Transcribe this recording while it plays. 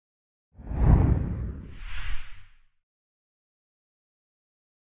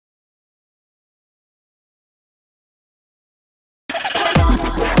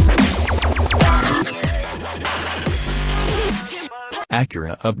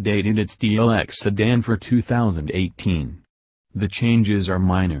Acura updated its TLX sedan for 2018. The changes are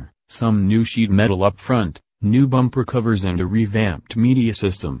minor, some new sheet metal up front, new bumper covers and a revamped media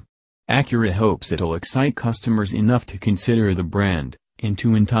system. Acura hopes it'll excite customers enough to consider the brand, and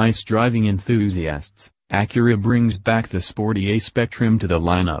to entice driving enthusiasts. Acura brings back the sporty A-Spec trim to the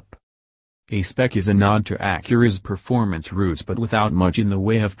lineup. A-Spec is a nod to Acura's performance roots but without much in the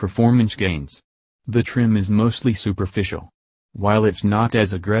way of performance gains. The trim is mostly superficial. While it's not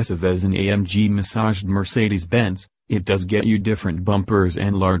as aggressive as an AMG-massaged Mercedes-Benz, it does get you different bumpers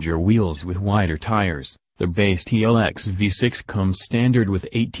and larger wheels with wider tires. The base TLX V6 comes standard with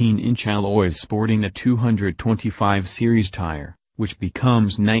 18-inch alloys sporting a 225 series tire, which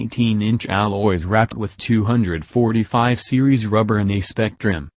becomes 19-inch alloys wrapped with 245 series rubber and A-Spec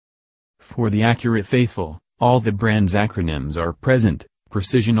trim. For the Acura faithful, all the brand's acronyms are present: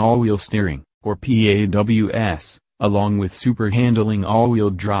 Precision All-Wheel Steering, or PAWS, along with Super Handling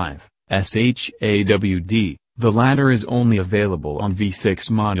All-Wheel Drive, SHAWD. The latter is only available on V6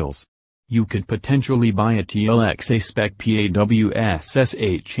 models. You could potentially buy a TLX A-Spec PAWS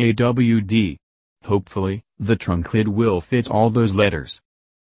SHAWD. Hopefully, the trunk lid will fit all those letters.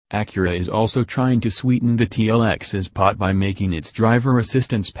 Acura is also trying to sweeten the TLX's pot by making its driver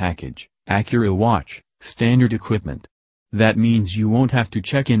assistance package, Acura Watch, standard equipment. That means you won't have to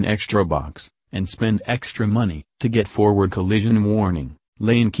check in extra box, and spend extra money, to get forward collision warning,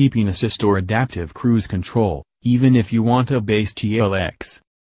 lane keeping assist or adaptive cruise control, even if you want a base TLX.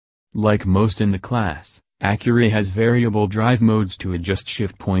 Like most in the class, Acura has variable drive modes to adjust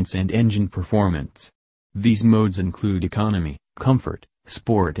shift points and engine performance. These modes include Economy, Comfort,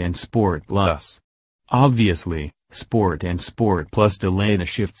 Sport and Sport Plus. Obviously, Sport and Sport Plus delay the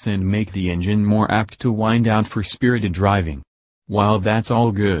shifts and make the engine more apt to wind out for spirited driving. While that's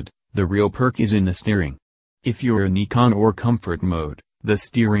all good, the real perk is in the steering. If you're in Econ or Comfort mode, the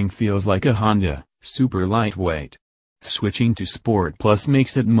steering feels like a Honda, super lightweight. Switching to Sport Plus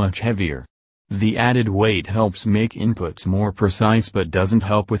makes it much heavier. The added weight helps make inputs more precise but doesn't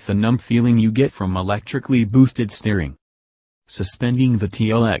help with the numb feeling you get from electrically boosted steering. Suspending the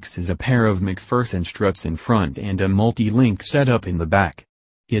TLX is a pair of McPherson struts in front and a multi-link setup in the back.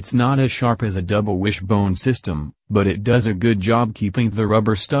 It's not as sharp as a double wishbone system, but it does a good job keeping the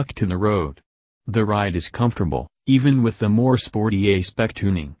rubber stuck to the road. The ride is comfortable, even with the more sporty A-Spec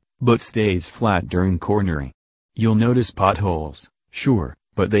tuning, but stays flat during cornering. You'll notice potholes, sure,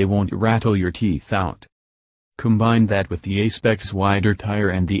 but they won't rattle your teeth out. Combine that with the A-Spec's wider tire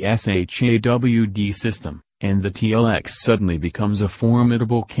and the SHAWD system, and the TLX suddenly becomes a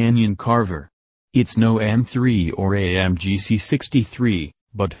formidable canyon carver. It's no M3 or AMG C63,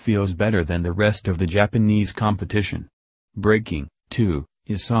 but feels better than the rest of the Japanese competition. Braking, too,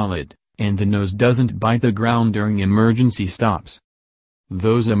 is solid, and the nose doesn't bite the ground during emergency stops.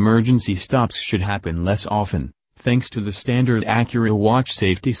 Those emergency stops should happen less often, thanks to the standard Acura Watch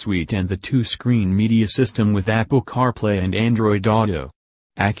Safety Suite and the two-screen media system with Apple CarPlay and Android Auto.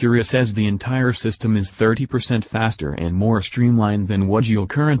 Acura says the entire system is 30% faster and more streamlined than what you'll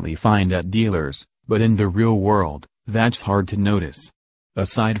currently find at dealers, but in the real world, that's hard to notice.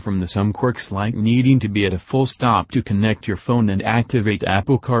 Aside from some quirks like needing to be at a full stop to connect your phone and activate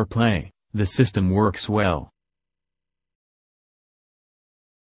Apple CarPlay, the system works well.